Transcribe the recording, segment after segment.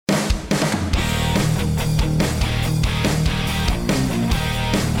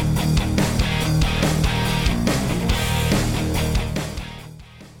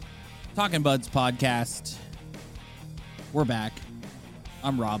Talking Buds podcast. We're back.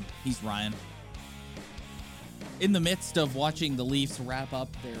 I'm Rob. He's Ryan. In the midst of watching the Leafs wrap up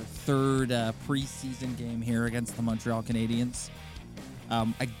their third preseason game here against the Montreal Canadiens,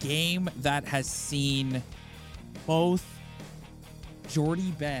 a game that has seen both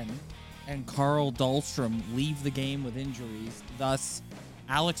Jordy Ben and Carl Dahlstrom leave the game with injuries. Thus,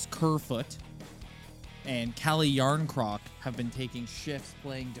 Alex Kerfoot and Calle Jarnkrok have been taking shifts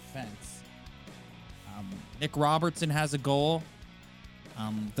playing defense. Nick Robertson has a goal.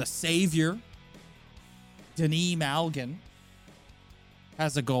 The savior, Denis Malgin,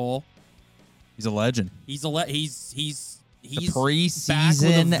 has a goal. He's a legend. He's the preseason back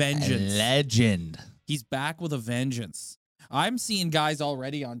with a vengeance. legend. He's back with a vengeance. I'm seeing guys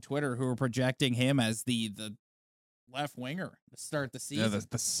already on Twitter who are projecting him as the left winger to start the season. Yeah,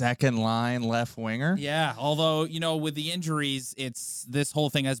 the second line left winger. Yeah, although, with the injuries, this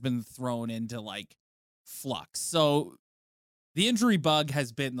whole thing has been thrown into flux. So the injury bug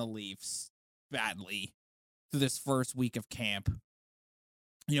has bitten the Leafs badly through this first week of camp.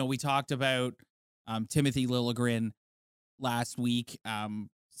 We talked about Timothy Liljegren last week.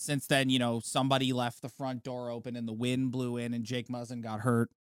 Since then, somebody left the front door open and the wind blew in and Jake Muzzin got hurt.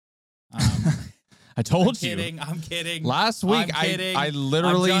 I told you. I'm kidding. Last week, I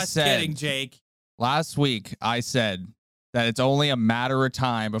literally said, kidding, Jake. Last week, I said that it's only a matter of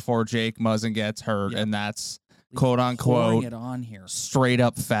time before Jake Muzzin gets hurt, and that's quote unquote it on here. Straight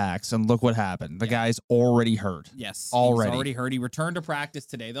up facts. And look what happened. The guy's already hurt. Yes, he's already hurt. He returned to practice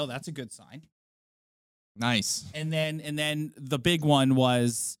today, though. That's a good sign. Nice. And then the big one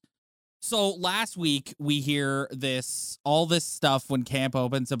was, so last week we hear all this stuff when camp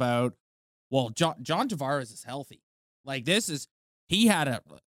opens about, well, John Tavares is healthy. This is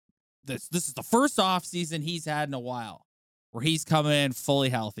the first off season he's had in a while where he's coming in fully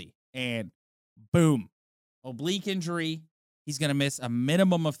healthy, and boom, oblique injury. He's going to miss a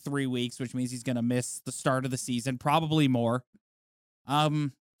minimum of 3 weeks, which means he's going to miss the start of the season, probably more.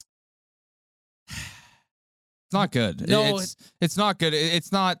 It's not good. No, it's not good.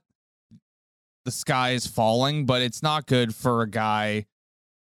 It's not the sky is falling, but it's not good for a guy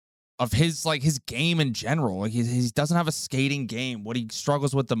of his game in general. He doesn't have a skating game. What he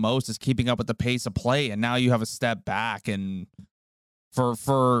struggles with the most is keeping up with the pace of play, and now you have a step back. And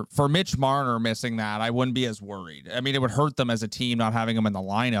for Mitch Marner missing that, I wouldn't be as worried. I mean, it would hurt them as a team not having him in the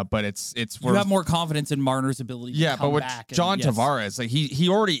lineup, but you have more confidence in Marner's ability to come back. But with John Tavares, he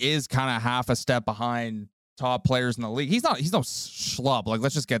already is kind of half a step behind top players in the league. He's no schlub.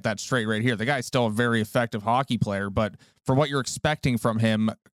 Let's just get that straight right here. The guy's still a very effective hockey player, but for what you're expecting from him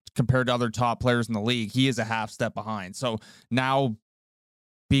compared to other top players in the league, he is a half step behind. So now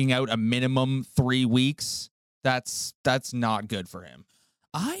being out a minimum 3 weeks, that's not good for him.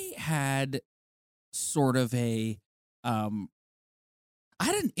 I had sort of I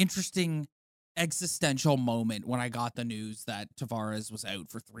had an interesting existential moment when I got the news that Tavares was out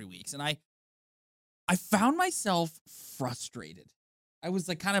for 3 weeks, and I found myself frustrated. I was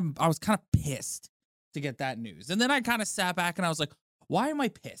kind of pissed to get that news. And then I kind of sat back and I was like, why am I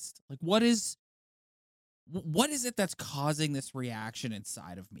pissed? What is it that's causing this reaction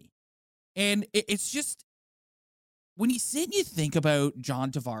inside of me? And it's just, when you sit and you think about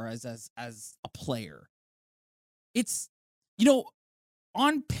John Tavares as a player, it's,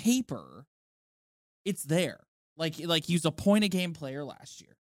 on paper, it's there. He was a point a game player last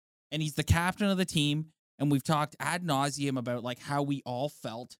year. And he's the captain of the team. And we've talked ad nauseum about how we all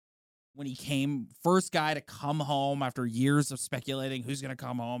felt when he came, first guy to come home after years of speculating who's going to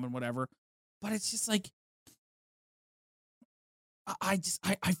come home and whatever. But it's just I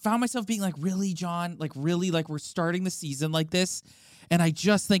found myself being really, John, really, we're starting the season like this. And I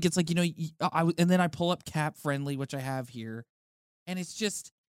just think it's and then I pull up Cap Friendly, which I have here. And it's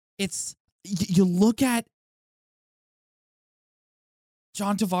just, you look at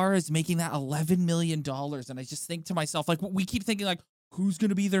John Tavares making that $11 million. And I just think to myself, we keep thinking, who's going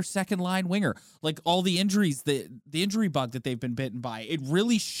to be their second line winger? All the injuries, the injury bug that they've been bitten by, it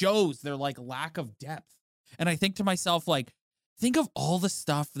really shows their lack of depth. And I think to myself, think of all the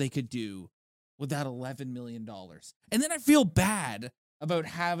stuff they could do with that $11 million. And then I feel bad about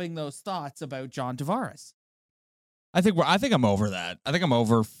having those thoughts about John Tavares. I think I'm over that. I think I'm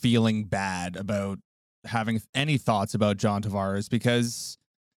over feeling bad about having any thoughts about John Tavares, because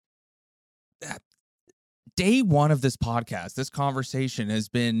day one of this podcast, this conversation has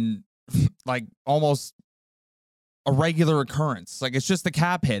been almost a regular occurrence. It's just the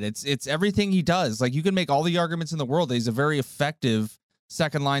cap hit. It's everything he does. You can make all the arguments in the world that he's a very effective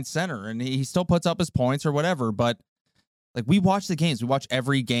second line center, and he still puts up his points or whatever. But like we watch the games, we watch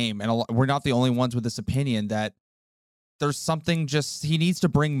every game, and we're not the only ones with this opinion that there's something just he needs to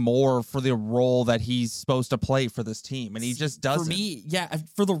bring more for the role that he's supposed to play for this team, and he just doesn't. For me, yeah,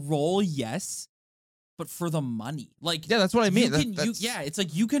 for the role, yes, but for the money, like yeah, that's what I mean. It's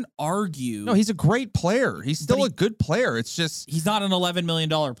like you can argue. No, he's a great player. He's still a good player. It's just he's not an $11 million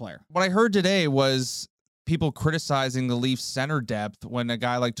player. What I heard today was people criticizing the Leafs center depth when a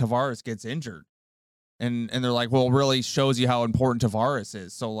guy like Tavares gets injured. And they're like, well, it really shows you how important Tavares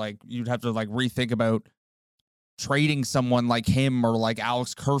is. So like you'd have to like rethink about trading someone like him or like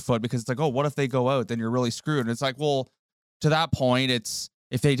Alex Kerfoot, because it's like, oh, what if they go out? Then you're really screwed. And it's like, well, to that point, it's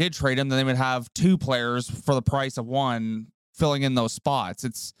if they did trade him, then they would have two players for the price of one filling in those spots.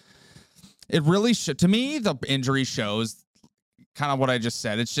 It really should. To me, the injury shows kind of what I just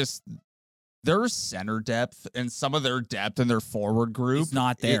said. It's just their center depth and some of their depth in their forward group is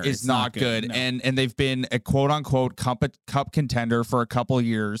not there. Is not good. No. And they've been a quote unquote cup contender for a couple of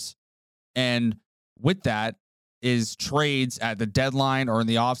years. And with that is trades at the deadline or in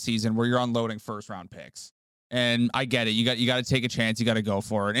the offseason where you're unloading first round picks. And I get it. You got to take a chance. You got to go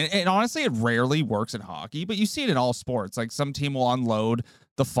for it. And honestly, it rarely works in hockey, but you see it in all sports. Like some team will unload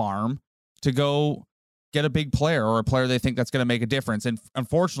the farm to go get a big player or a player they think that's going to make a difference. And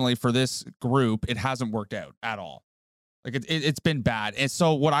unfortunately for this group, it hasn't worked out at all. Like it's been bad. And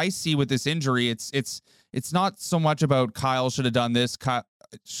so what I see with this injury, it's not so much about Kyle should have done this,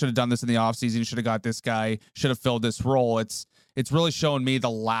 should have done this in the offseason, should have got this guy, should have filled this role. It's really showing me the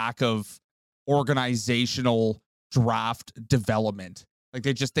lack of organizational draft development. Like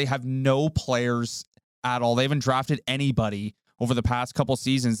they have no players at all. They haven't drafted anybody over the past couple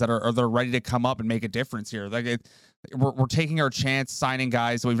seasons that are ready to come up and make a difference here. Like we're taking our chance signing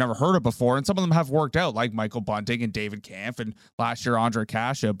guys that we've never heard of before, and some of them have worked out, like Michael Bunting and David Kampf, and last year Andre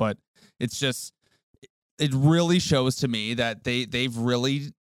Kasha. But it's just it really shows to me that they've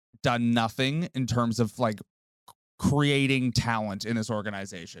really done nothing in terms of like creating talent in this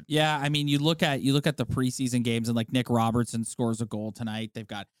organization. Yeah, I mean, you look at the preseason games, and like Nick Robertson scores a goal tonight. They've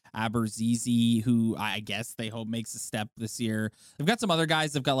got Aberzizi, who I guess they hope makes a step this year. They've got some other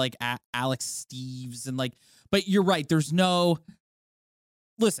guys. They've got like Alex Steves and like, but you're right. There's no,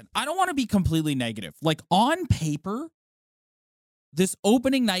 listen, I don't want to be completely negative. Like on paper, this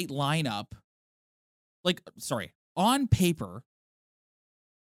opening night lineup, on paper,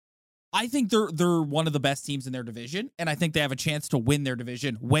 I think they're one of the best teams in their division, and I think they have a chance to win their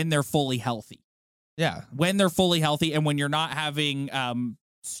division when they're fully healthy. Yeah. When they're fully healthy and when you're not having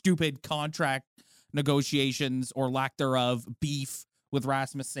stupid contract negotiations or lack thereof beef with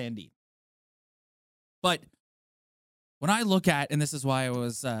Rasmus Sandin. But when I look at, and this is why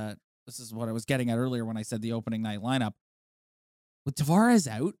this is what I was getting at earlier when I said the opening night lineup, with Tavares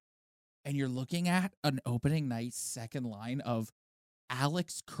out, and you're looking at an opening night second line of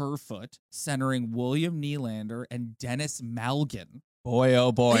Alex Kerfoot centering William Nylander and Dennis Malgin. Boy,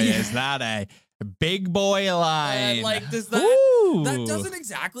 oh boy, is that a big boy line. And like, that doesn't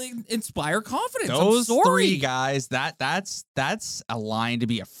exactly inspire confidence. Those three guys, that's a line to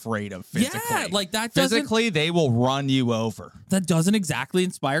be afraid of physically. Yeah, like that physically, they will run you over. That doesn't exactly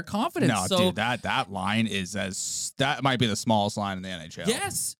inspire confidence. No, dude, that line is that might be the smallest line in the NHL.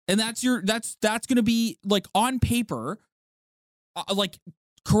 Yes, and that's going to be like on paper. Like,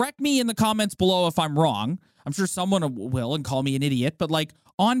 correct me in the comments below if I'm wrong. I'm sure someone will and call me an idiot, but like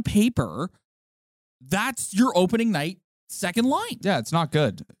on paper, that's your opening night second line. Yeah, it's not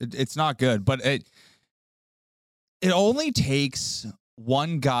good. It's not good, but it only takes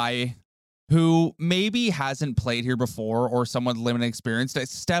one guy who maybe hasn't played here before or someone with limited experience to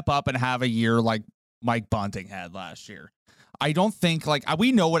step up and have a year like Mike Bunting had last year. I don't think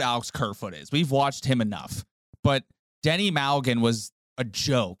we know what Alex Kerfoot is. We've watched him enough, but Denny Malgin was a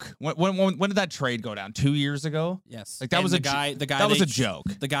joke. When did that trade go down? 2 years ago? Yes. Like that was the guy that was a joke.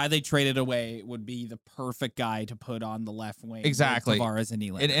 The guy they traded away would be the perfect guy to put on the left wing. Exactly. Tavares and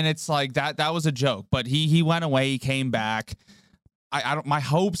Nylander. And it's like that was a joke, but he went away, he came back. I don't, my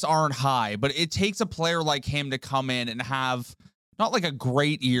hopes aren't high, but it takes a player like him to come in and have not like a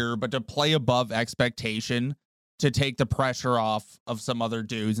great year, but to play above expectation, to take the pressure off of some other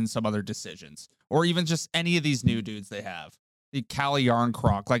dudes and some other decisions, or even just any of these new dudes they have. The Calle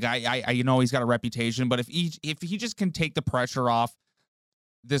Jarnkrok, like I he's got a reputation, but if he just can take the pressure off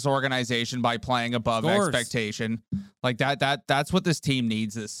this organization by playing above expectation, like that's what this team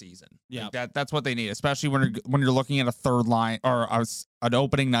needs this season. Yeah, like that's what they need, especially when you're looking at a third line or an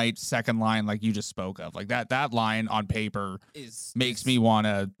opening night second line like you just spoke of. Like that line on paper makes me want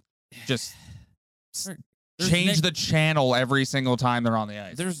to just change the channel every single time they're on the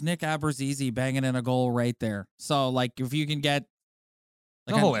ice. There's Nick Abruzzese banging in a goal right there. So, like, if you can get...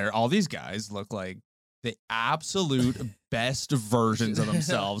 Like, all these guys look like the absolute best versions of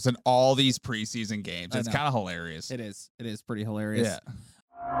themselves in all these preseason games. It's kind of hilarious. It is. It is pretty hilarious. Yeah.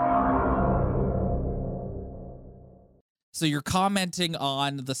 So you're commenting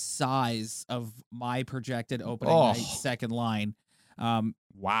on the size of my projected opening night second line.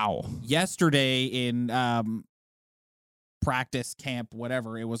 Wow. Yesterday in practice camp,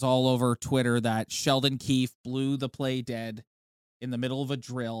 whatever, it was all over Twitter that Sheldon Keefe blew the play dead in the middle of a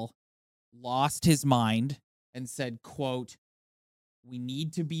drill, lost his mind, and said, quote, "We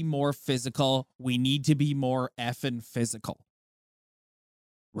need to be more physical. We need to be more effing physical."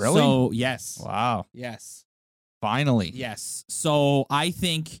 Really? So, yes. Wow. Yes. Finally. Yes. So I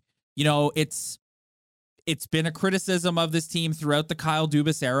think, it's been a criticism of this team throughout the Kyle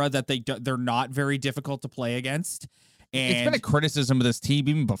Dubas era that they're not very difficult to play against. And it's been a criticism of this team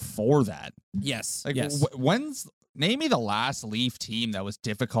even before that. Yes. Like, yes. Name me the last Leaf team that was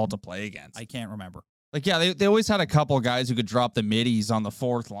difficult to play against. I can't remember. Like, yeah, they always had a couple of guys who could drop the middies on the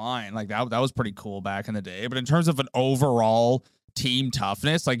fourth line. Like, that was pretty cool back in the day. But in terms of an overall team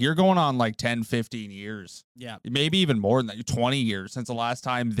toughness, like, you're going on like 10, 15 years. Yeah. Maybe even more than that. 20 years since the last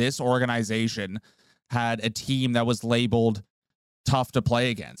time this organization had a team that was labeled tough to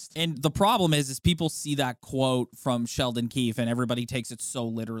play against. And the problem is people see that quote from Sheldon Keefe and everybody takes it so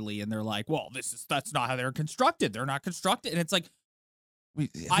literally and they're like, well, that's not how they're constructed. They're not constructed. And it's like,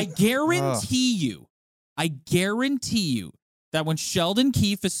 I guarantee you that when Sheldon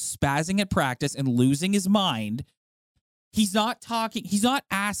Keefe is spazzing at practice and losing his mind, he's not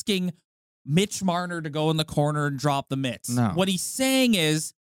asking Mitch Marner to go in the corner and drop the mitts. No. What he's saying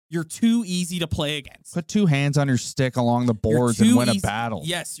is, you're too easy to play against. Put two hands on your stick along the boards and win a battle.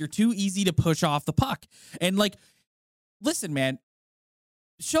 Yes, you're too easy to push off the puck. And, like, listen, man,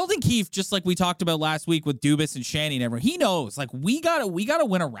 Sheldon Keefe, just like we talked about last week with Dubas and Shanny and everyone, he knows, like, we gotta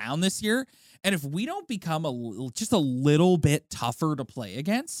win around this year. And if we don't become just a little bit tougher to play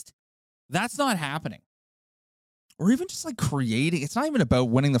against, that's not happening. Or even just like creating. It's not even about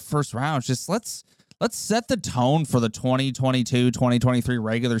winning the first round. It's just let's set the tone for the 2022-2023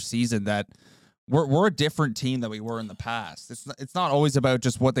 regular season that we're a different team than we were in the past. It's not always about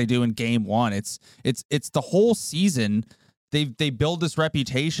just what they do in game one. It's the whole season. They build this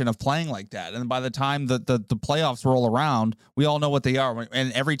reputation of playing like that. And by the time the playoffs roll around, we all know what they are.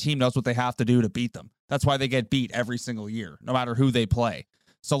 And every team knows what they have to do to beat them. That's why they get beat every single year, no matter who they play.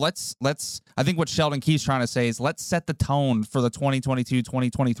 So let's I think what Sheldon Keefe's trying to say is let's set the tone for the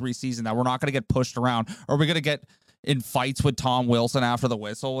 2022-2023 season that we're not going to get pushed around. Are we going to get in fights with Tom Wilson after the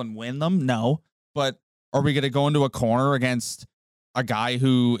whistle and win them? No. But are we going to go into a corner against a guy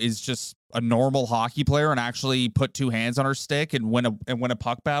who is just a normal hockey player and actually put two hands on our stick and win a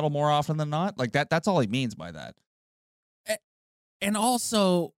puck battle more often than not? Like that's all he means by that. And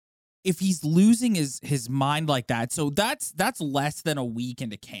also, if he's losing his mind like that, so that's less than a week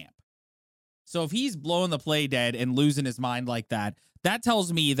into camp. So if he's blowing the play dead and losing his mind like that, that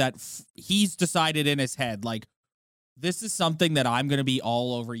tells me that he's decided in his head, like, this is something that I'm going to be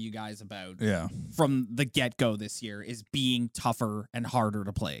all over you guys about. Yeah. From the get-go this year is being tougher and harder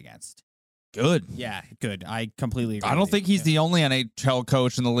to play against. Good. Yeah, good. I completely agree. I don't think he's the only NHL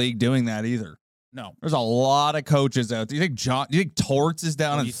coach in the league doing that either. No. There's a lot of coaches out there. Do you think Torts is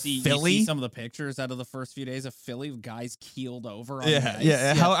down in Philly? You see some of the pictures out of the first few days of Philly, guys keeled over on the ice.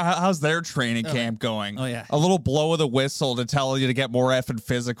 Yeah. How's their training camp going? Oh, yeah. A little blow of the whistle to tell you to get more effing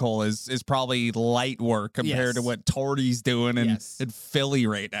physical is probably light work compared to what Torty's doing in Philly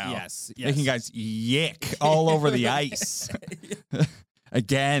right now. Yes. Making guys yick all over the ice.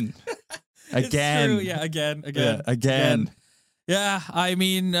 Again. It's true. Yeah, again. Yeah, I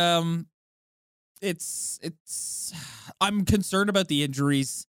mean, I'm concerned about the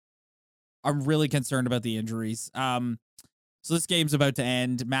injuries. I'm really concerned about the injuries. So this game's about to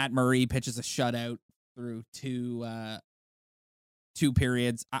end. Matt Murray pitches a shutout through two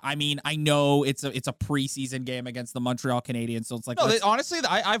periods. I mean, I know it's a preseason game against the Montreal Canadiens, so it's like honestly,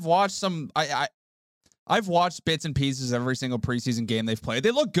 I've watched some. I've watched bits and pieces of every single preseason game they've played. They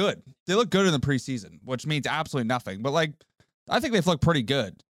look good. They look good in the preseason, which means absolutely nothing. But like, I think they've looked pretty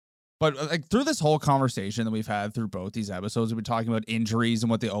good. But like through this whole conversation that we've had through both these episodes, we've been talking about injuries and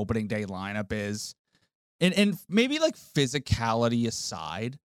what the opening day lineup is. And maybe like physicality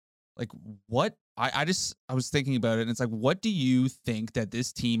aside, like what I was thinking about it and it's like, what do you think that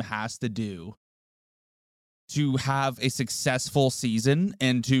this team has to do to have a successful season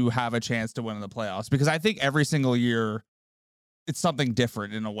and to have a chance to win in the playoffs? Because I think every single year something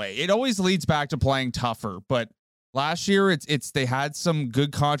different in a way. It always leads back to playing tougher, but last year it's they had some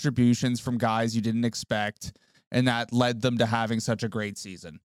good contributions from guys you didn't expect, and that led them to having such a great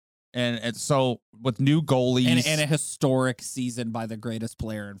season. And so with new goalies and a historic season by the greatest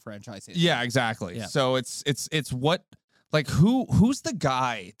player in franchise history. Yeah, exactly. Yeah. So it's what, like, who's the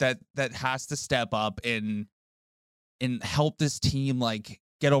guy that has to step up and help this team like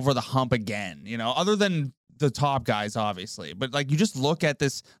get over the hump again, you know, other than the top guys, obviously. But like, you just look at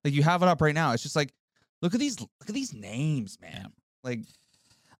this, like, you have it up right now. It's just like, look at these names, man. Like,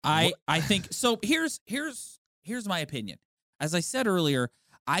 I think so. Here's my opinion. As I said earlier,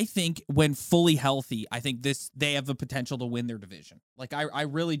 I think when fully healthy, I think they have the potential to win their division. Like, I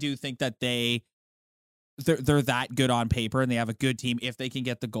really do think that they're that good on paper, and they have a good team if they can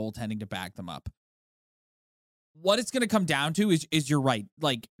get the goaltending to back them up. What it's going to come down to is you're right,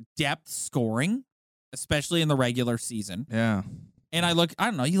 like depth scoring, especially in the regular season. yeah. And I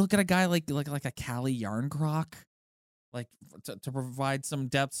don't know, you look at a guy like a Calle Jarnkrok, like to provide some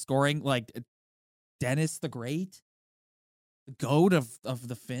depth scoring, like Dennis the Great, the GOAT of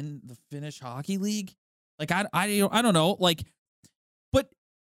the Finnish Hockey League. Like I don't know, like, but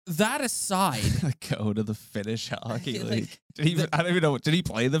that aside, Go to the Finnish Hockey Like, League. I don't even know. Did he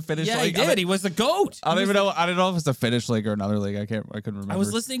play the Finnish yeah, League? he did. He was the GOAT. I don't even know. I don't know if it's the Finnish League or another league. I couldn't remember. I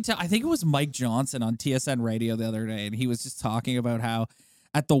was listening to, I think it was Mike Johnson on TSN radio the other day, and he was just talking about how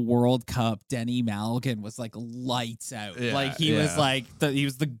at the World Cup, Denny Malgin was like lights out. Yeah, like he was like he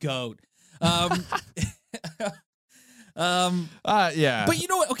was the GOAT. Yeah. But you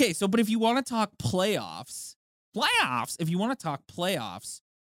know what? Okay, but if you want to talk playoffs, if you want to talk playoffs,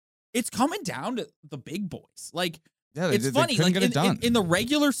 it's coming down to the big boys. Like, yeah, it's funny. They Like get it done. in the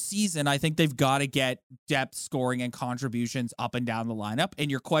regular season, I think they've got to get depth scoring and contributions up and down the lineup. And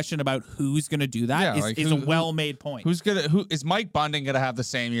your question about who's going to do that is a well-made point. Who is Mike Bunting going to have the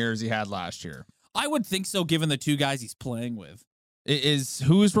same year as he had last year? I would think so, given the two guys he's playing with.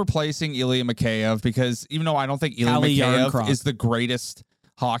 Who is replacing Ilya Mikheyev? Because even though I don't think Ilya Calle Mikheyev Jarnkrok is the greatest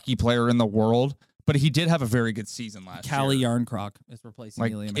hockey player in the world, but he did have a very good season last Calle year. Jarnkrok is replacing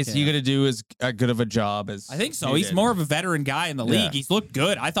Ilya Mikheyev. Is he going to do as good of a job as? I think so. he He's did? more of a veteran guy in the league. Yeah. He's looked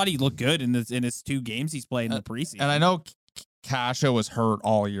good. I thought he looked good in his 2 games he's played in the preseason. And I know Kasha was hurt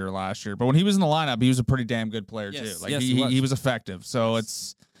all year last year, but when he was in the lineup, he was a pretty damn good player too. Like he was effective. So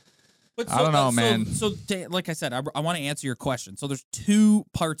it's. But I don't know, man. So like I said, I want to answer your question. So there's 2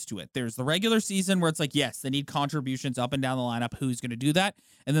 parts to it. There's the regular season where it's like, yes, they need contributions up and down the lineup. Who's going to do that?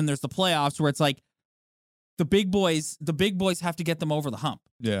 And then there's the playoffs where it's like the big boys have to get them over the hump.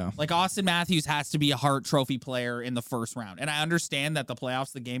 Yeah. Like Austin Matthews has to be a Hart Trophy player in the first round. And I understand that the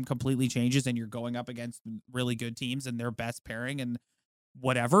playoffs, the game completely changes and you're going up against really good teams and their best pairing and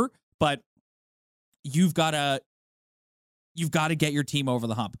whatever. But you've got to get your team over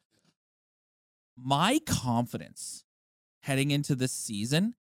the hump. My confidence heading into this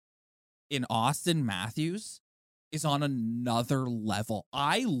season in Austin Matthews is on another level.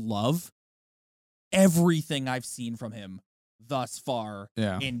 I love everything I've seen from him thus far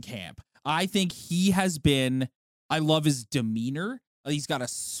in camp. I think he has been, I love his demeanor. He's got a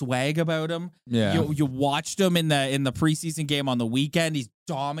swag about him. Yeah. You watched him in the preseason game on the weekend. He's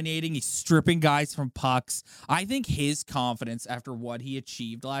dominating. He's stripping guys from pucks. I think his confidence after what he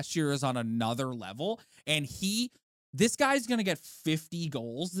achieved last year is on another level. And this guy's going to get 50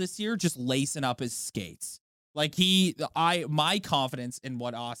 goals this year just lacing up his skates. Like my confidence in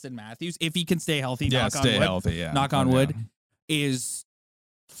what Austin Matthews, if he can stay healthy, knock on wood, is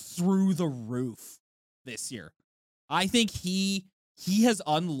through the roof this year. I think he has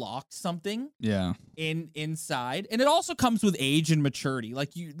unlocked something inside, and it also comes with age and maturity.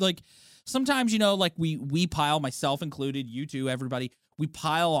 Like sometimes, like we pile, myself included, you too, everybody, we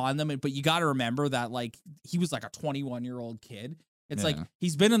pile on them, but you got to remember that like he was like a 21-year-old kid. It's like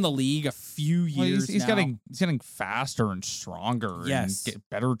he's been in the league a few years. He's now. getting faster and stronger. Yes. And get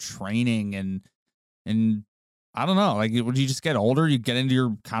better training and I don't know. Like when you just get older, you get into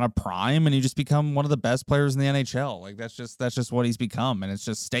your kind of prime, and you just become one of the best players in the NHL. Like that's just what he's become, and it's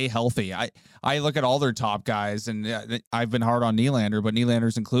just stay healthy. I look at all their top guys, and I've been hard on Nylander, but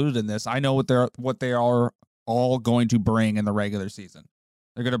Nylander's included in this. I know what they are all going to bring in the regular season.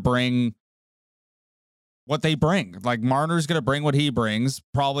 They're going to bring what they bring. Like Marner's going to bring what he brings,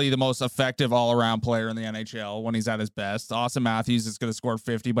 probably the most effective all-around player in the NHL when he's at his best. Austin Matthews is going to score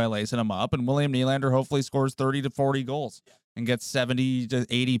 50 by lacing him up, and William Nylander hopefully scores 30 to 40 goals and gets 70 to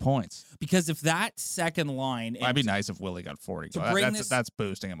 80 points. Because if that second line, it'd be nice if Willie got 40. That's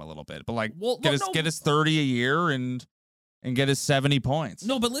boosting him a little bit. But like get his 30 a year and get his 70 points.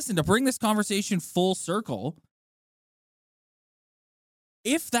 No, but listen, to bring this conversation full circle,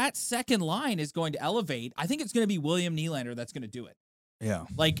 if that second line is going to elevate, I think it's going to be William Nylander that's going to do it. Yeah.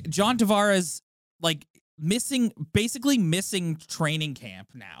 Like John Tavares, like basically missing training camp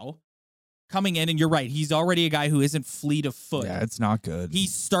now, coming in, and you're right, he's already a guy who isn't fleet of foot. Yeah, it's not good.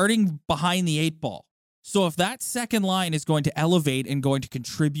 He's starting behind the 8 ball. So if that second line is going to elevate and going to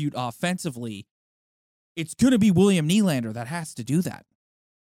contribute offensively, it's going to be William Nylander that has to do that.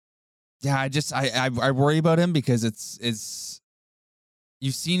 Yeah, I worry about him because it's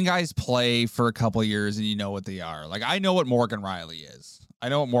you've seen guys play for a couple of years and you know what they are. Like, I know what Morgan Rielly is. I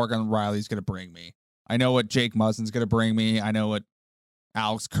know what Morgan Riley's going to bring me. I know what Jake Muzzin's going to bring me. I know what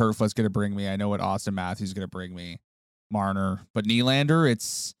Alex Kerfoot's going to bring me. I know what Austin Matthews is going to bring me. Marner. But Nylander,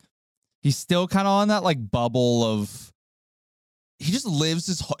 he's still kind of on that like bubble of, he just lives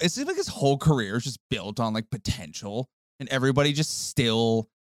it seems like his whole career is just built on like potential, and everybody just still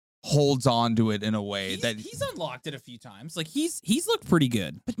holds on to it in a way that he's unlocked it a few times. Like he's looked pretty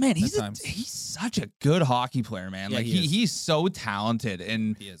good. But man, he's such a good hockey player, man. Yeah, like he's so talented,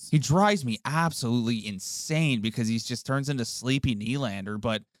 and he drives me absolutely insane because he just turns into sleepy Nylander.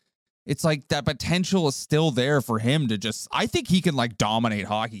 But it's like that potential is still there for him to just, I think he can like dominate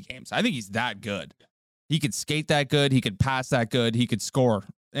hockey games. I think he's that good. He could skate that good. He could pass that good. He could score.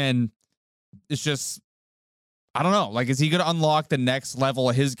 And it's just, I don't know. Like, is he going to unlock the next level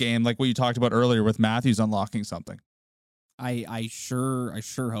of his game, like what you talked about earlier with Matthews unlocking something? I sure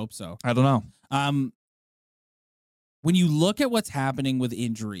hope so. I don't know. When you look at what's happening with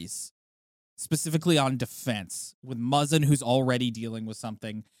injuries, specifically on defense, with Muzzin, who's already dealing with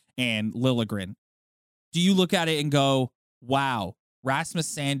something, and Liljegren, do you look at it and go, wow,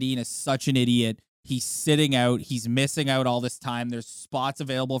 Rasmus Sandin is such an idiot. He's sitting out. He's missing out all this time. There's spots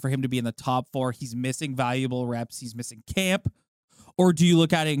available for him to be in the top 4. He's missing valuable reps. He's missing camp. Or do you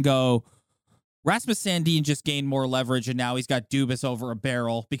look at it and go, Rasmus Sandin just gained more leverage, and now he's got Dubas over a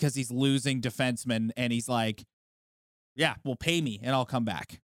barrel because he's losing defensemen, and he's like, yeah, well, pay me, and I'll come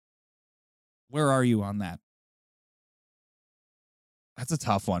back. Where are you on that? That's a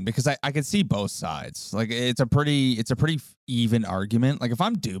tough one because I can see both sides. Like, it's a pretty even argument. Like, if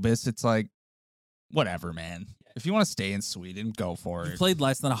I'm Dubas, it's like, whatever, man. If you want to stay in Sweden, go for it. He played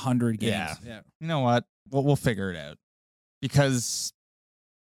less than 100 games. Yeah. You know what? We'll figure it out. Because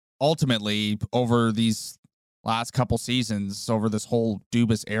ultimately, over these last couple seasons, over this whole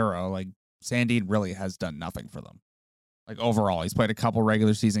Dubas era, like, Sandin really has done nothing for them. Like, overall, he's played a couple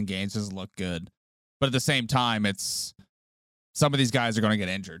regular season games, doesn't look good. But at the same time, it's some of these guys are going to get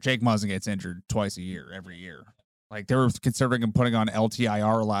injured. Jake Muzzin gets injured twice a year, every year. Like, they were considering him putting on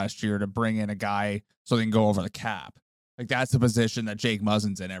LTIR last year to bring in a guy so they can go over the cap. Like, that's the position that Jake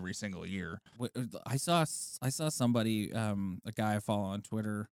Muzzin's in every single year. I saw somebody, a guy I follow on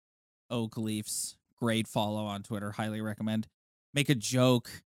Twitter, Oak Leafs, great follow on Twitter, highly recommend, make a joke.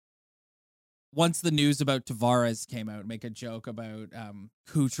 Once the news about Tavares came out, make a joke about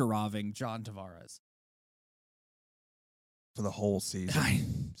Kucheroving John Tavares. For the whole season.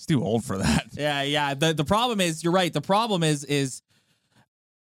 He's too old for that. Yeah. The problem is, you're right. The problem is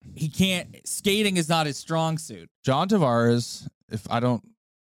he can't, skating is not his strong suit. John Tavares, if I don't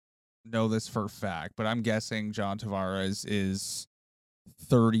know this for a fact, but I'm guessing John Tavares is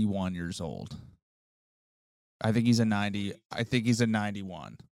 31 years old. I think he's a 90. I think he's a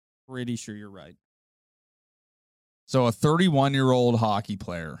 91. Pretty sure you're right. So a 31-year-old hockey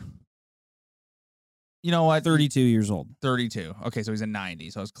player. You know what? 32 years old. 32. Okay, so he's a 90,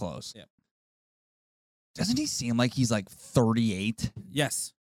 so it's close. Yeah. Doesn't he seem like he's like 38?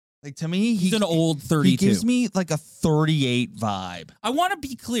 Yes. Like, to me, he's an old 32. He gives me like a 38 vibe. I want to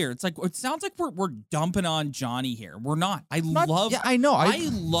be clear. It's like, it sounds like we're dumping on Johnny here. We're not. I know. I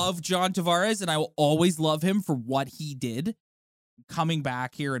love John Tavares, and I will always love him for what he did, coming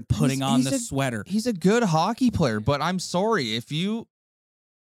back here and putting on the sweater. He's a good hockey player, but I'm sorry, if you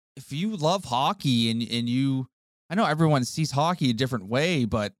love hockey and you, I know everyone sees hockey a different way,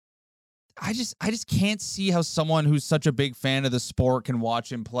 but I just can't see how someone who's such a big fan of the sport can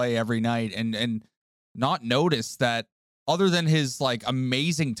watch him play every night and not notice that, other than his like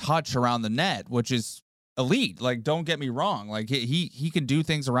amazing touch around the net, which is elite. Like, don't get me wrong. Like, he can do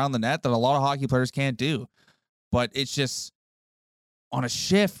things around the net that a lot of hockey players can't do, but it's just on a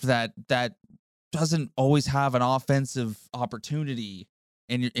shift that doesn't always have an offensive opportunity.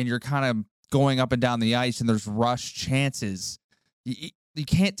 And you're kind of going up and down the ice, and there's rush chances. You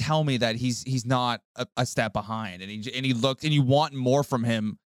can't tell me that he's not a step behind, and he looked, and you want more from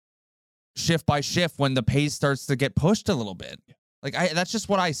him shift by shift when the pace starts to get pushed a little bit. Yeah. Like, that's just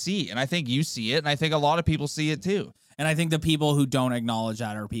what I see, and I think you see it, and I think a lot of people see it too. And I think the people who don't acknowledge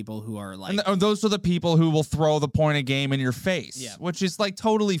that are people who are like, And those are the people who will throw the point of game in your face, Yeah. which is like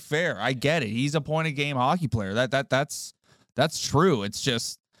totally fair. I get it. He's a point of game hockey player. That's true. It's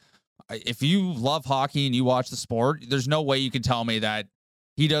just, if you love hockey and you watch the sport, there's no way you can tell me that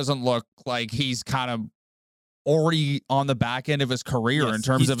he doesn't look like he's kind of already on the back end of his career yes, in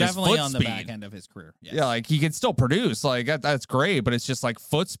terms he's of his definitely foot on the speed. back end of his career. Yes. Yeah, like he can still produce. Like that's great, but it's just like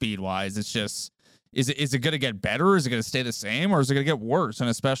foot speed wise, it's just, is it going to get better? Is it going to stay the same, or is it going to get worse? And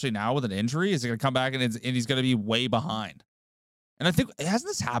especially now with an injury, is it going to come back and he's going to be way behind? And I think, hasn't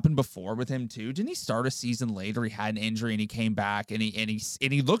this happened before with him too? Didn't he start a season later? He had an injury and he came back and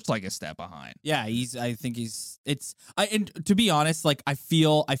he looked like a step behind. Yeah, and to be honest, like I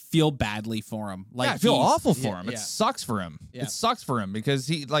feel badly for him. Like I feel awful for yeah, him. yeah. It sucks for him. Yeah. It sucks for him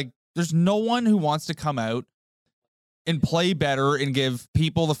because there's no one who wants to come out and play better and give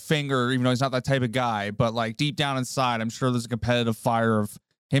people the finger, even though he's not that type of guy. But like deep down inside, I'm sure there's a competitive fire of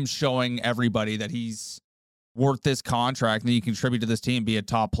him showing everybody that he's worth this contract and that he can contribute to this team, be a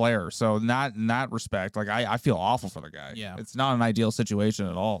top player. So not in that respect, like I feel awful for the guy. Yeah. It's not an ideal situation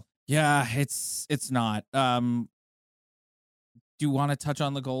at all. Yeah, it's not. Do you want to touch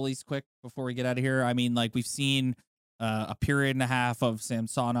on the goalies quick before we get out of here? I mean, like we've seen a period and a half of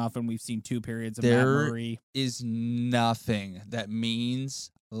Samsonov, and we've seen 2 periods of Matt Murray. Is nothing that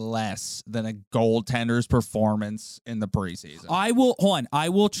means less than a goaltender's performance in the preseason. I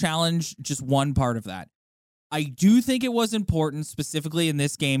will challenge just one part of that. I do think it was important, specifically in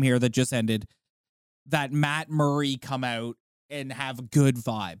this game here that just ended, that Matt Murray come out and have good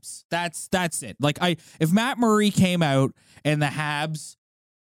vibes. That's it. Like if Matt Murray came out and the Habs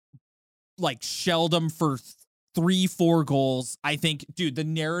like shelled him for 3-4 goals, I think, dude, the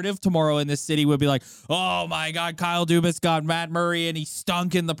narrative tomorrow in this city would be like, oh my God, Kyle Dubas got Matt Murray and he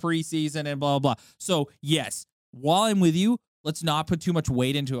stunk in the preseason and blah, blah, blah. So yes, while I'm with you, let's not put too much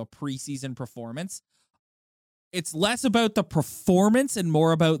weight into a preseason performance. It's less about the performance and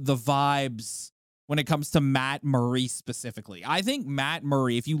more about the vibes when it comes to Matt Murray specifically. I think Matt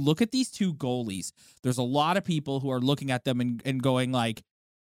Murray, if you look at these 2 goalies, there's a lot of people who are looking at them and going like,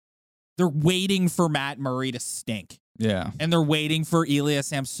 they're waiting for Matt Murray to stink. Yeah. And they're waiting for Ilya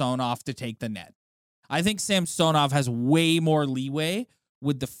Samsonov to take the net. I think Samsonov has way more leeway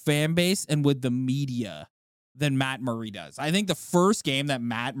with the fan base and with the media than Matt Murray does. I think the first game that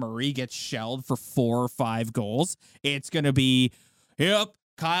Matt Murray gets shelled for 4 or 5 goals, it's going to be, yep,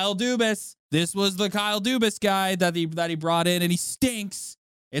 Kyle Dubas. This was the Kyle Dubas guy that he brought in, and he stinks.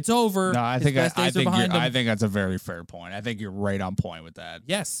 It's over. No, I His think best days are behind him. I think that's a very fair point. I think you're right on point with that.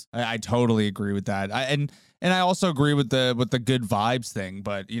 Yes. I totally agree with that. And I also agree with the good vibes thing,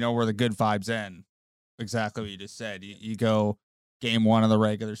 but you know where the good vibes end. Exactly what you just said. You go game 1 of the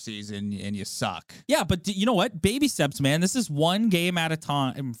regular season and you suck. Yeah, but you know what? Baby steps, man. This is one game at a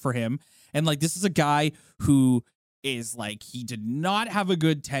time for him. And like, this is a guy who is like, he did not have a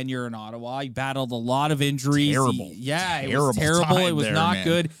good tenure in Ottawa. He battled a lot of injuries. Terrible. It was terrible. It was not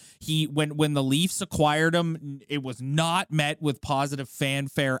good. He when the Leafs acquired him, it was not met with positive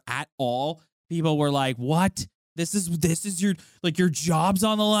fanfare at all. People were like, "What? This is your job's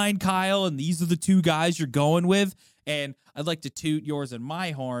on the line, Kyle, and these are the 2 guys you're going with." And I'd like to toot yours and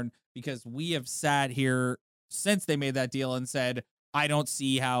my horn because we have sat here since they made that deal and said, I don't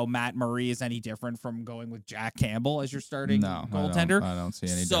see how Matt Murray is any different from going with Jack Campbell as your starting goaltender. I don't see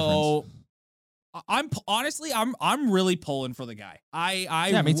any difference. So I'm really pulling for the guy.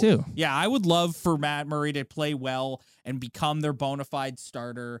 Yeah, me too. Yeah, I would love for Matt Murray to play well and become their bona fide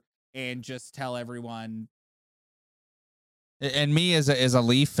starter and just tell everyone. And me as a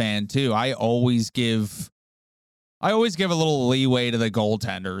Leaf fan too, I always give a little leeway to the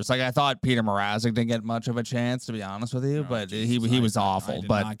goaltenders. Like I thought Peter Mrazek didn't get much of a chance, to be honest with you, but he was awful. I did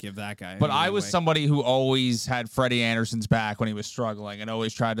but not give that guy. But any I was leeway. somebody who always had Freddie Anderson's back when he was struggling and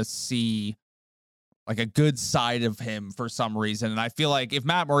always tried to see like a good side of him for some reason. And I feel like if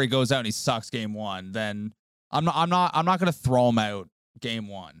Matt Murray goes out and he sucks game 1, then I'm not going to throw him out game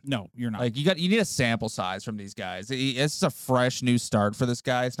 1. No, you're not. Like you need a sample size from these guys. It's a fresh new start for this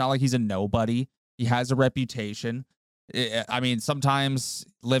guy. It's not like he's a nobody. He has a reputation. I mean, sometimes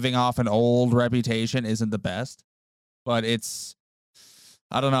living off an old reputation isn't the best, but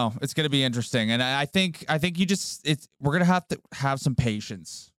I don't know. It's going to be interesting. And I think we're going to have some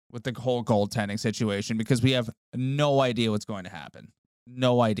patience with the whole goaltending situation because we have no idea what's going to happen.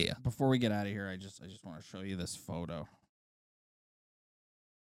 No idea. Before we get out of here, I just want to show you this photo.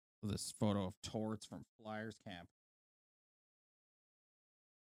 This photo of Torts from Flyers camp.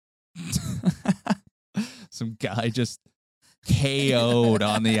 Some guy just KO'd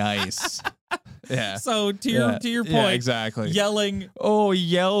on the ice. Yeah. So to your point, exactly. yelling. Oh,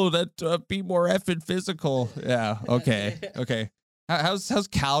 yell that be more effing physical. Yeah. Okay. Okay. How's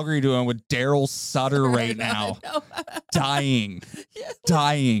Calgary doing with Daryl Sutter right now? Dying. Yeah,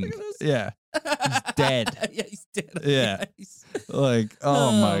 Dying. Yeah. He's dead. Yeah, he's dead. Yeah. Like,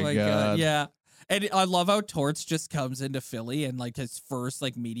 oh my God. Yeah. And I love how Torts just comes into Philly and like his first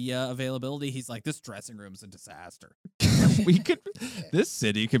like media availability, he's like, this dressing room's a disaster. This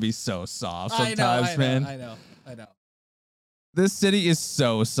city could be so soft sometimes, man. I know. This city is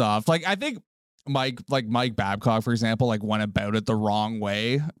so soft. Like, I think Mike Babcock, for example, like went about it the wrong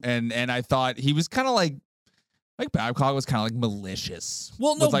way. And I thought he was kind of like, Mike Babcock was kind of like malicious.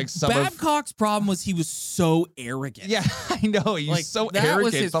 Well, no, like Babcock's problem was he was so arrogant. Yeah, I know. He's like, so that arrogant.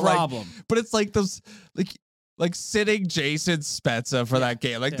 Was his but problem. But it's like those, like sitting Jason Spezza for that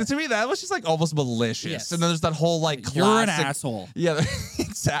game. Like, to me, that was just like almost malicious. Yes. And then there's that whole like classic. You're an asshole. Yeah,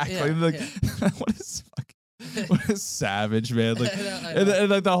 exactly. Yeah, like, what a savage, man. Like, I know. And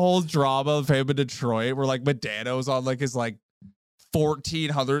like the whole drama of him in Detroit where like Modano's on like his like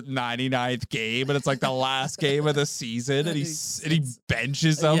 1499th game, and it's like the last game of the season, and he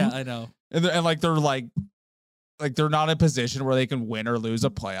benches them. Yeah, I know. And they're not in a position where they can win or lose a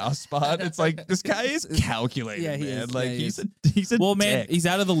playoff spot. It's like this guy is calculated, man. Is. Like he's a well, dick. man. He's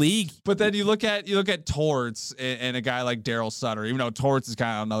out of the league. But then you look at Torts and a guy like Daryl Sutter. Even though Torts is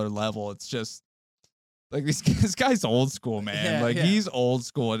kind of on another level, it's just like this guy's old school, man. He's old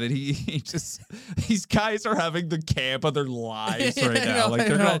school, and these guys are having the camp of their lives right now.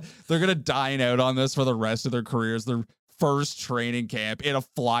 They're gonna dine out on this for the rest of their careers. Their first training camp in a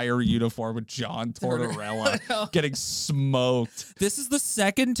Flyer uniform with John Tortorella getting smoked. This is the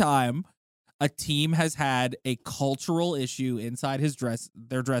second time a team has had a cultural issue inside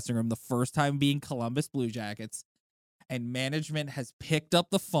their dressing room. The first time being Columbus Blue Jackets, and management has picked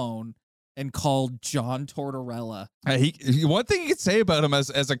up the phone and called John Tortorella. One thing you could say about him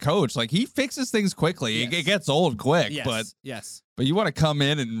as a coach, like he fixes things quickly. Yes. It gets old quick, yes. but you want to come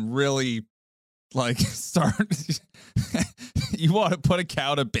in and really like start. You want to put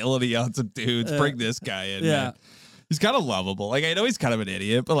accountability on some dudes. Bring this guy in. Yeah. Man. He's kind of lovable. Like, I know he's kind of an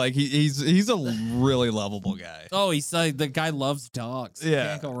idiot, but like he's a really lovable guy. Oh, he's like the guy loves dogs. Yeah,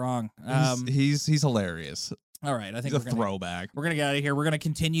 can't go wrong. He's hilarious. All right, I think he's a throwback. We're gonna get out of here. We're gonna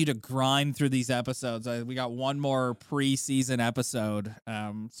continue to grind through these episodes. We got one more preseason episode,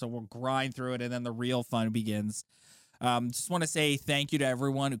 so we'll grind through it, and then the real fun begins. Just want to say thank you to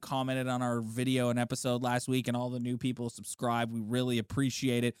everyone who commented on our video and episode last week, and all the new people who subscribed. We really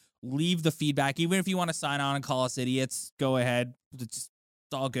appreciate it. Leave the feedback. Even if you want to sign on and call us idiots, go ahead. It's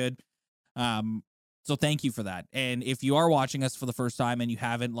all good. So thank you for that. And if you are watching us for the first time and you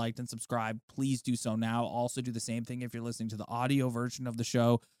haven't liked and subscribed, please do so now. Also do the same thing if you're listening to the audio version of the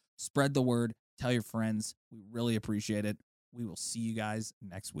show. Spread the word. Tell your friends. We really appreciate it. We will see you guys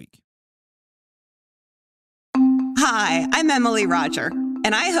next week. Hi, I'm Emily Roger,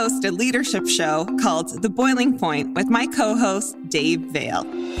 and I host a leadership show called The Boiling Point with my co-host, Dave Vale.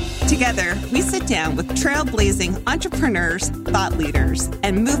 Together, we sit down with trailblazing entrepreneurs, thought leaders,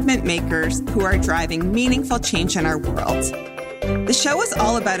 and movement makers who are driving meaningful change in our world. The show is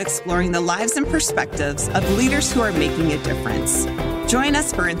all about exploring the lives and perspectives of leaders who are making a difference. Join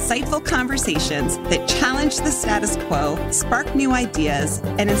us for insightful conversations that challenge the status quo, spark new ideas,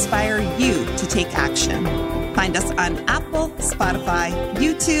 and inspire you to take action. Find us on Apple, Spotify,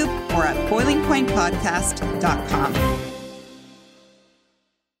 YouTube, or at boilingpointpodcast.com.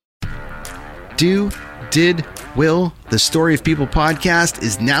 Do, Did, Will, the Story of People podcast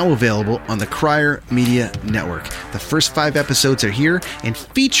is now available on the Crier Media Network. The first 5 episodes are here and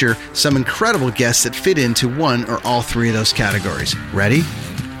feature some incredible guests that fit into one or all 3 of those categories. Ready?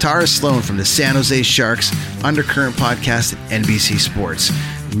 Tara Sloan from the San Jose Sharks, Undercurrent podcast, and NBC Sports.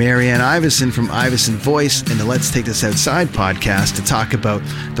 Marianne Iveson from Iveson Voice and the Let's Take This Outside podcast to talk about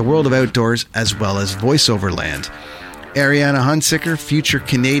the world of outdoors as well as voiceover land. Ariana Hunsicker, future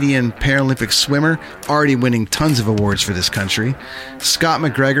Canadian Paralympic swimmer, already winning tons of awards for this country. Scott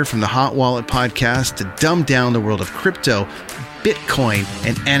McGregor from the Hot Wallet podcast to dumb down the world of crypto, Bitcoin,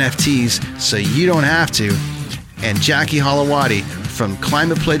 and NFTs so you don't have to. And Jackie Holowati from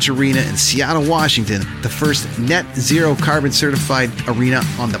Climate Pledge Arena in Seattle, Washington, the first net zero carbon certified arena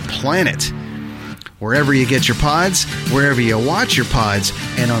on the planet. Wherever you get your pods, wherever you watch your pods,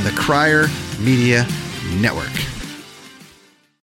 and on the Crier Media Network.